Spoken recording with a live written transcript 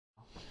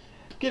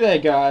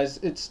G'day guys,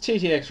 it's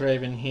TTX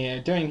Raven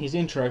here, doing his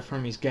intro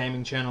from his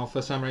gaming channel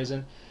for some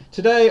reason.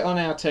 Today on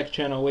our tech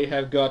channel we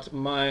have got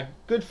my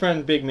good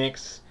friend Big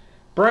Mix,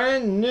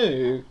 brand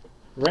new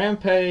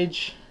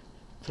Rampage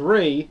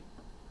 3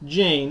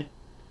 Gene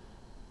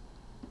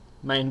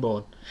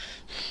mainboard.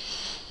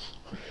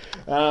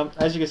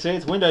 As you can see,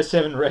 it's Windows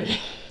 7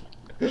 ready.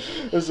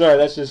 Sorry,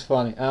 that's just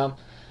funny.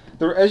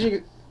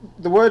 The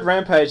word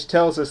Rampage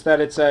tells us that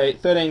it's a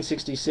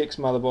 1366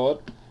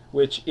 motherboard,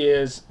 which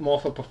is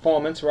more for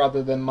performance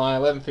rather than my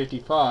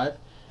 1155.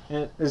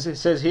 And as it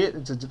says here,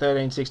 it's a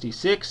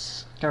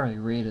 1366. Can't really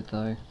read it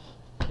though.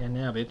 Yeah,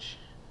 now, bitch.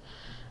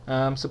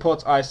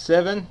 Supports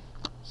i7.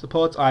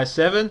 Supports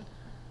i7.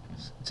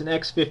 It's an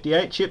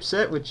X58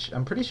 chipset, which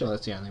I'm pretty sure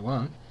that's the only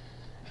one.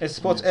 It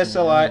supports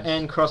SLI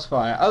and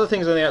Crossfire. Other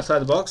things on the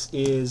outside of the box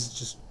is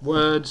just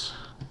words,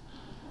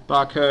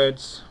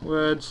 barcodes,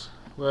 words.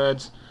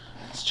 Let's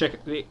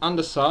check the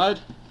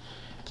underside.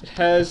 It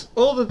has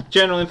all the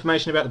general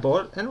information about the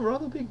board and a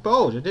rather big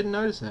bulge. I didn't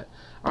notice that.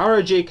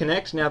 ROG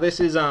Connect. Now this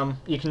is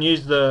you can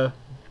use the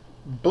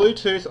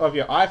Bluetooth of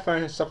your iPhone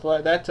and stuff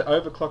like that to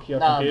overclock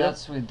your computer. No,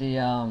 that's with the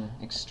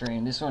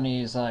Extreme. This one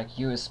is like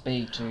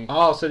USB to.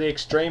 Oh, so the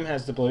Extreme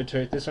has the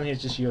Bluetooth. This one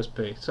is just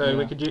USB. So yeah.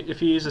 we could,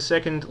 if you use a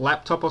second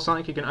laptop or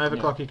something, you can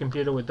overclock your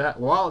computer with that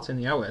while it's in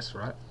the OS,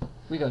 right?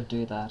 We got to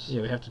do that.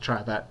 Yeah, we have to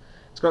try that.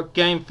 It's got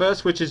Game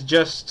First, which is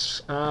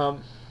just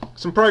some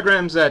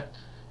programs that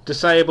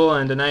disable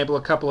and enable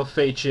a couple of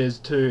features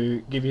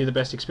to give you the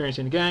best experience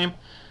in the game.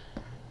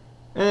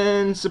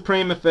 And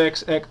Supreme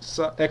Effects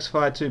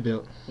X-Fi 2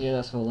 built. Yeah,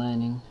 that's for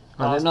landing.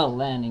 Oh, not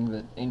landing,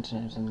 but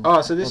internet. And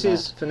oh, so this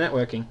is for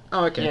networking.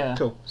 Oh, okay, yeah,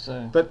 cool.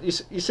 So. But you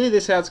see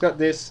this, how it's got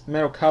this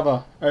metal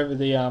cover over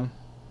the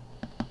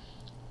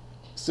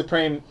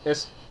Supreme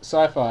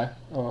Sci-Fi.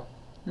 Oh,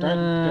 don't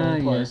go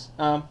in close.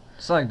 Yeah.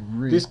 It's like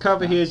really this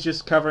cover here is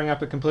just covering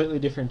up a completely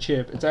different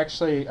chip. It's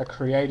actually a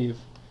Creative,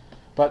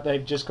 but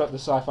they've just got the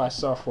Sci-Fi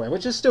software,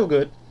 which is still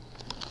good.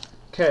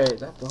 Okay,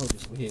 that bulge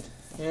is weird.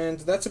 And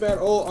that's about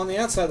all on the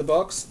outside of the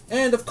box.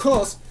 And of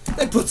course,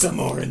 they put some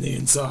more in the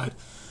inside.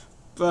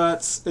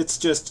 But it's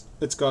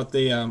got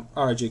the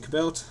ROG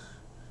belt,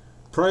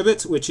 probe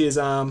it, which is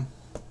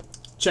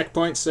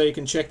checkpoints, so you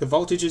can check the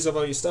voltages of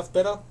all your stuff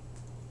better.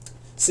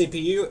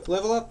 CPU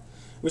level up,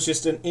 which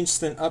is just an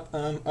instant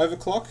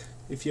overclock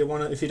if you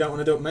don't want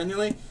to do it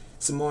manually.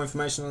 Some more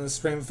information on the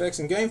Supreme Effects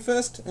and Game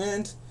First,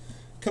 and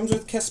comes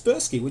with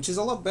Kaspersky, which is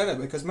a lot better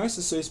because most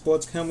Asus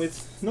boards come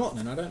with Norton,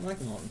 and I don't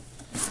like Norton.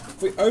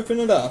 If we open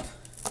it up,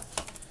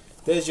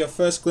 there's your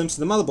first glimpse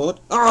of the motherboard.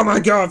 Oh my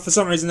god, for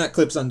some reason that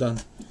clip's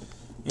undone.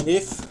 And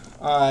if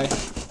I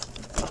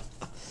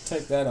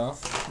take that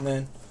off, and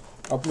then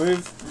I'll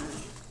move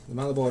the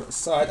motherboard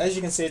aside, as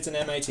you can see it's an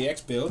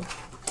M-ATX build.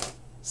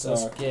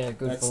 So yeah,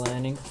 good for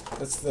landing.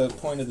 That's the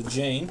point of the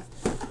Gene.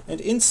 And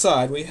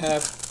inside we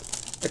have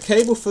a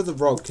cable for the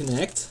ROG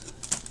Connect,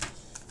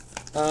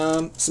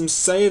 some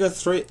SATA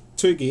 3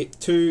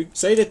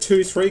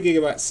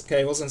 GB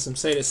cables, and some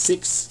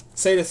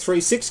SATA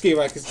 3 6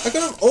 GB. I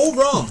got them all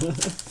wrong.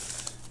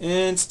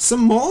 And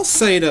some more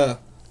SATA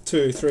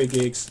 2 3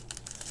 gigs,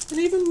 and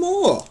even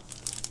more.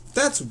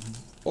 That's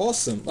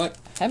awesome. Like,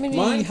 how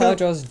many hard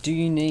drives do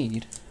you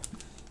need?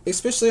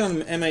 Especially on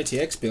an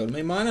M-ATX build. I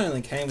mean, mine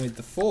only came with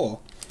the 4.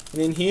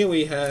 And in here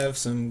we have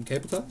some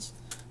cable ties,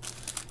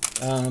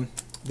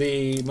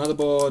 the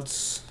motherboard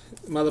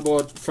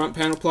front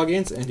panel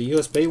plugins, and a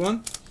USB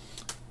one,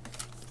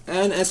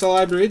 an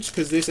SLI bridge,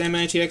 because this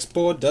M-ATX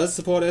board does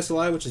support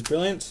SLI, which is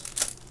brilliant.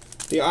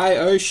 The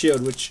I/O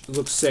shield, which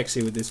looks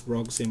sexy with this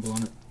ROG symbol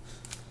on it.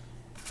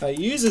 A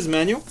user's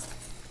manual,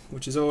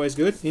 which is always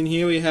good. In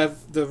here we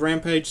have the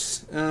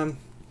Rampage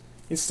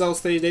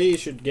installs 3D. You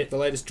should get the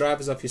latest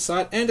drivers off your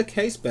site, and a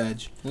case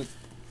badge.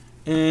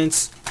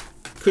 And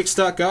quick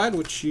start guide,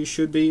 which you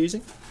should be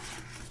using.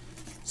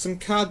 Some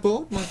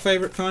cardboard, my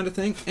favourite kind of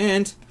thing,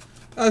 and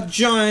a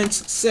giant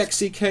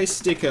sexy case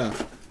sticker,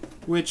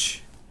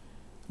 which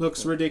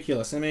looks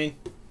ridiculous. I mean,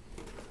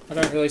 I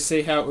don't really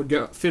see how it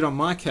would fit on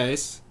my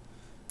case.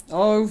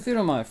 Oh, it'll fit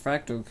on my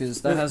Fractal,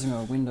 because that hasn't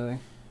got a window.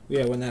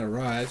 Yeah, when that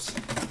arrives.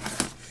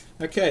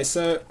 Okay,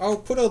 so I'll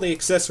put all the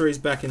accessories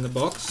back in the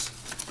box.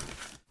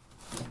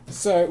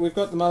 So we've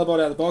got the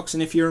motherboard out of the box,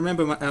 and if you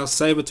remember our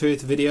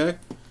Sabertooth video,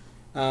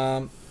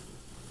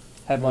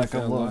 had like a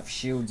lot of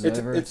shields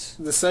over it. It's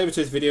the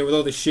Sabertooth video with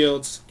all the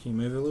shields. Can you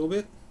move it a little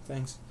bit?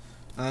 Thanks.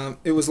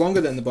 It was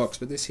longer than the box,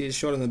 but this here is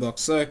shorter than the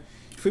box. So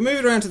if we move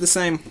it around to the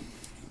same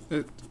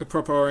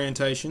proper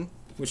orientation,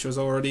 which was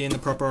already in the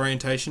proper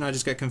orientation, I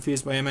just got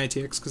confused by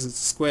M-ATX because it's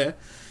a square.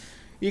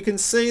 You can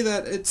see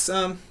that it's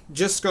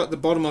just got the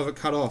bottom of it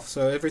cut off,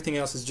 so everything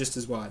else is just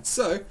as wide.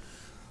 So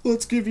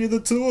let's give you the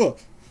tour.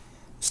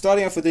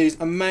 Starting off with these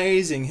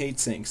amazing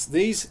heatsinks.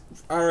 These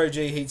ROG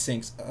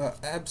heatsinks are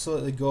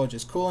absolutely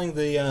gorgeous. Cooling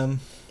the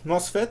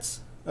MOSFETs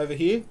over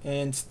here,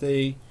 and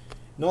the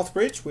North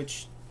Bridge,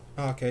 which,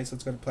 okay, so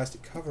it's got a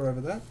plastic cover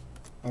over that.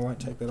 I won't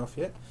take that off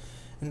yet.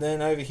 And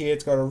then over here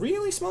it's got a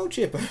really small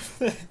chip over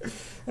there.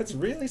 That's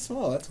really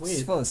small, that's weird.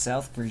 It's for the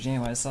South Bridge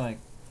anyway, it's like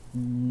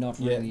not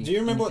Yeah. really. Do you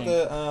remember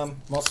anything. what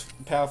the MOS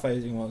power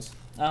phasing was?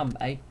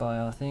 8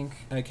 by, I think.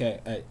 Okay,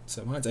 8.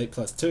 So mine's 8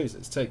 plus 2, so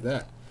let's take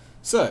that.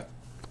 So,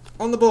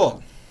 on the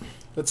board,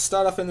 let's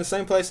start off in the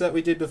same place that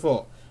we did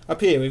before.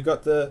 Up here, we've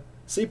got the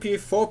CPU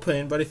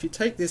 4-pin, but if you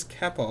take this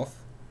cap off,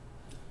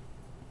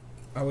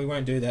 we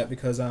won't do that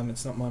because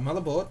it's not my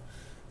motherboard.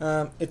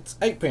 It's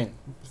 8-pin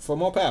for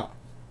more power,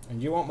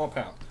 and you want more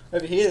power.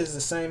 Over here is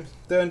the same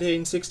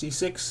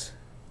 1366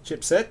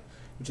 chipset,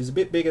 which is a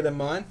bit bigger than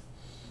mine,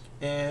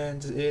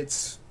 and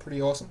it's pretty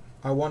awesome.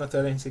 I want a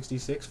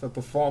 1366 for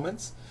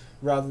performance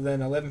rather than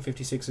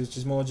 1156, which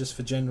is more just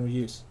for general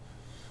use.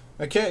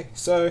 Okay,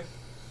 so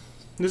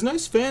there's no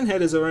fan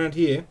headers around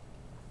here,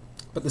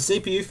 but the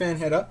CPU fan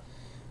header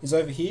is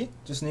over here,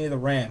 just near the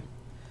RAM.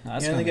 No,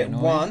 that's you only gonna get be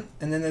annoying. one,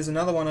 and then there's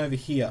another one over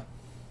here,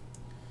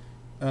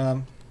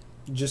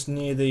 just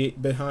near the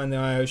behind the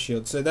I/O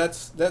shield. So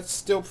that's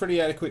still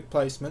pretty adequate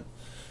placement.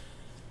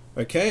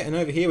 Okay, and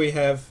over here we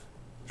have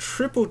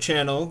triple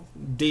channel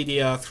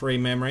DDR3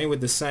 memory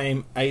with the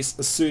same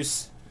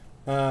Asus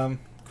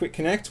Quick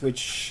Connect,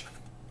 which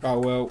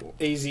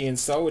easy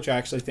install, which I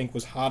actually think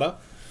was harder.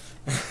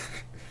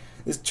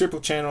 This triple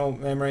channel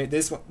memory,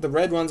 the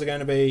red ones are going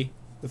to be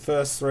the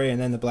first 3,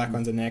 and then the black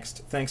ones are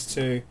next, thanks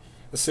to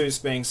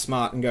Asus being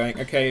smart and going,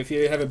 okay, if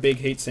you have a big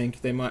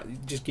heatsink, they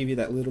might just give you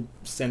that little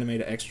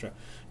centimeter extra.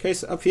 Okay,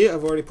 so up here,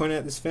 I've already pointed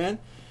out this fan.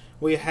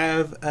 We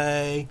have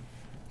a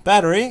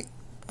battery.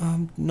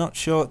 I'm not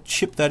sure what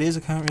chip that is. I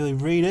can't really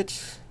read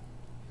it.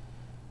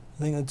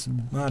 I think that's...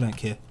 I don't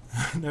care.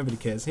 Nobody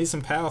cares. Here's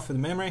some power for the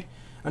memory.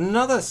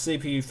 Another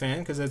CPU fan,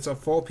 because it's a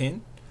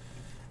 4-pin.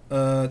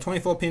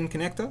 24-pin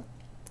connector.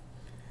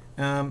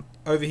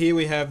 Over here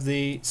we have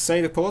the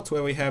SATA ports,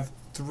 where we have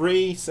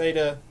 3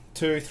 SATA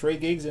 2 3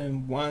 gigs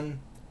and 1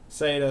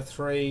 SATA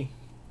 3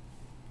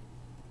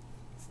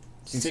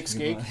 6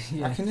 gig.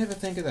 Yeah. I can never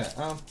think of that.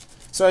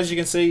 So as you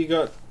can see, you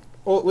got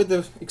with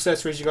the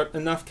accessories, you got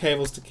enough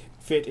cables to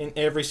fit in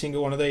every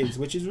single one of these,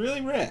 which is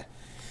really rare.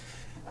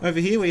 Over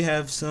here we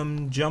have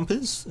some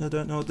jumpers. I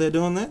don't know what they're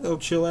doing there. They'll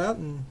chill out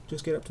and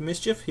just get up to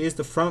mischief. Here's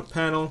the front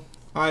panel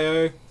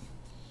I/O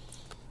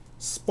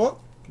spot,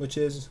 which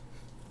is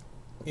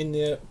in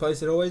the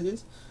place it always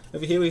is.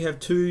 Over here we have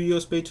 2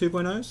 USB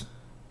 2.0s.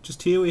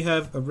 Just here we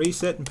have a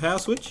reset and power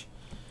switch,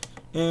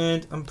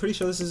 and I'm pretty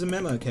sure this is a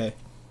memo key,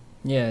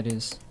 Yeah, it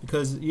is.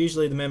 because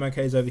usually the memo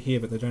key is over here,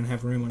 but they don't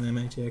have room on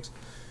MATX.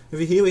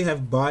 Over here we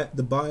have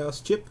the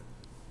BIOS chip,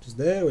 which is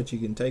there, which you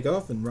can take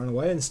off and run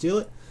away and steal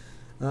it.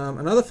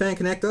 Another fan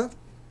connector,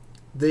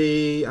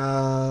 the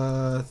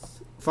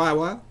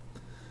Firewire,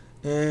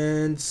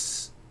 and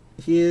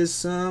here's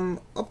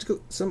some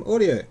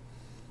audio,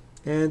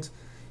 and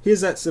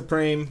here's that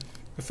Supreme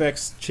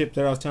Effects chip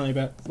that I was telling you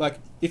about. Like,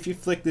 if you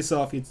flick this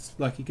off, it's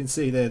like you can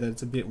see there that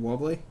it's a bit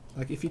wobbly.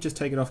 Like, if you just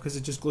take it off, because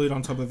it's just glued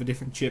on top of a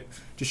different chip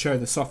to show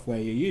the software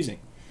you're using.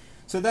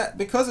 So that,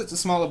 because it's a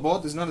smaller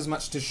board, there's not as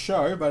much to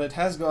show, but it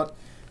has got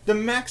the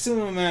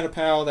maximum amount of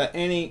power that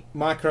any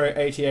micro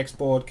ATX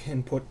board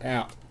can put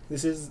out.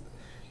 This is,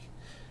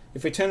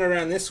 if we turn it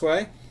around this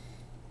way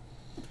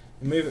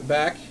and move it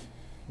back,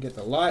 get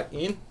the light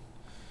in,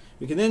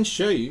 we can then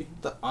show you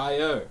the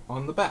I/O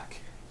on the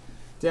back.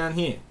 Down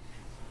here,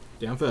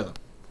 down further.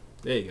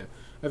 There you go.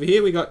 Over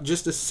here we got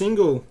just a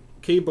single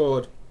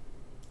keyboard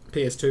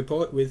PS2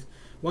 port with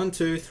 1,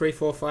 2, 3,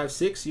 4, 5,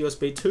 6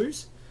 USB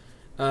 2s.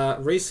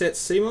 Reset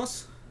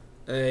CMOS,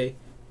 a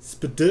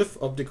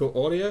SPDIF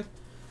optical audio.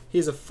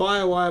 Here's a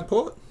Firewire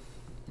port.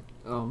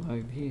 Oh,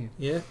 over here.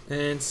 Yeah,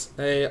 and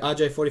a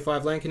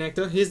RJ45 LAN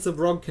connector. Here's the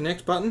ROG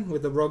Connect button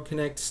with the ROG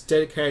Connect's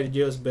dedicated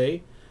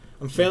USB.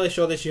 I'm fairly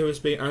sure this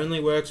USB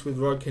only works with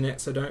ROG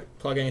Connect, so don't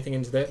plug anything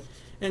into there.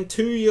 And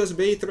 2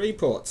 USB 3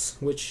 ports,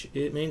 which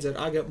it means that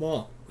I get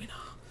more. Winner.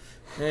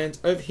 And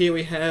over here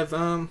we have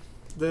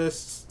the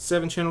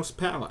 7 channels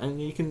power,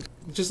 and you can,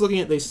 just looking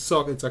at these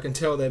sockets, I can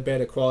tell they're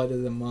better quality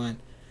than mine,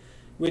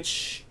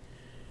 which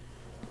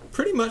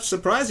pretty much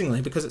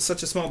surprisingly, because it's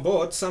such a small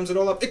board, sums it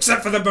all up,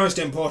 except for the most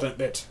important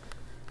bit,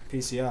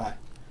 PCI.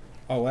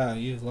 Oh wow,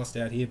 you've lost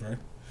out here, bro.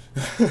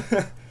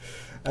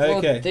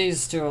 Okay. Well,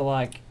 these two are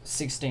like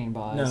 16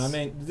 buys. No, I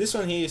mean, this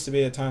one here used to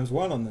be a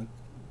 ×1 on the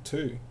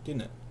 2,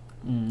 didn't it?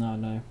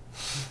 No.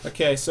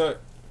 Okay, so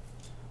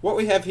what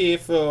we have here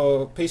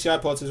for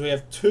PCI ports is we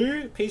have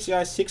 2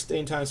 PCI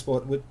 16 times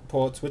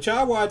ports, which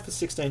are wired for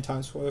 16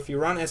 times 4. If you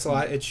run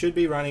SLI, it should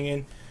be running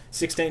in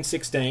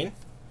 1616.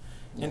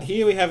 Yeah. And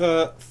here we have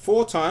a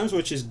 4 times,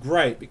 which is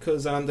great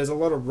because there's a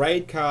lot of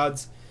RAID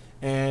cards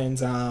and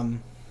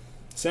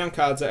sound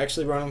cards that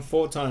actually run on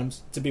 4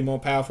 times to be more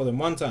powerful than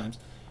 1 times.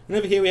 And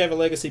over here we have a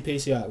legacy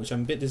PCI, which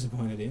I'm a bit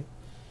disappointed in.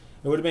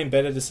 It would have been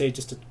better to see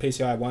just a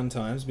PCI 1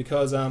 times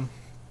because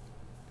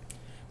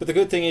but the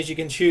good thing is you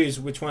can choose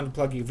which one to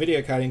plug your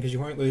video card in, because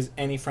you won't lose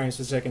any frames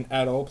per second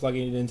at all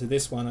plugging it into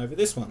this one over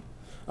this one.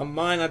 On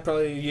mine I'd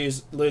probably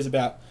lose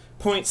about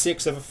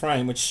 0.6 of a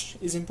frame, which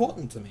is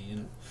important to me, you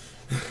know.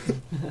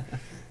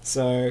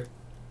 So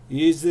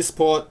use this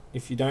port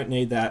if you don't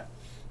need that,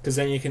 because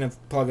then you can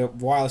plug a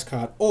wireless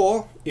card,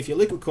 or if you're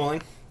liquid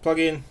cooling, plug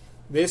in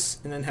this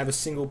and then have a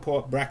single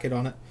port bracket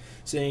on it,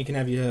 so then you can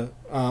have your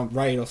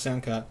RAID or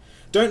sound card.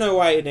 Don't know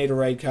why you need a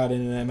RAID card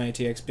in an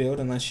MATX build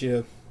unless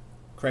you're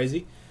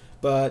crazy,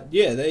 but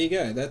yeah, there you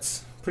go.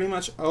 That's pretty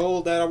much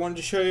all that I wanted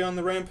to show you on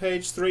the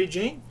Rampage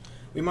 3G.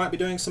 We might be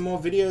doing some more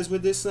videos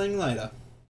with this thing later.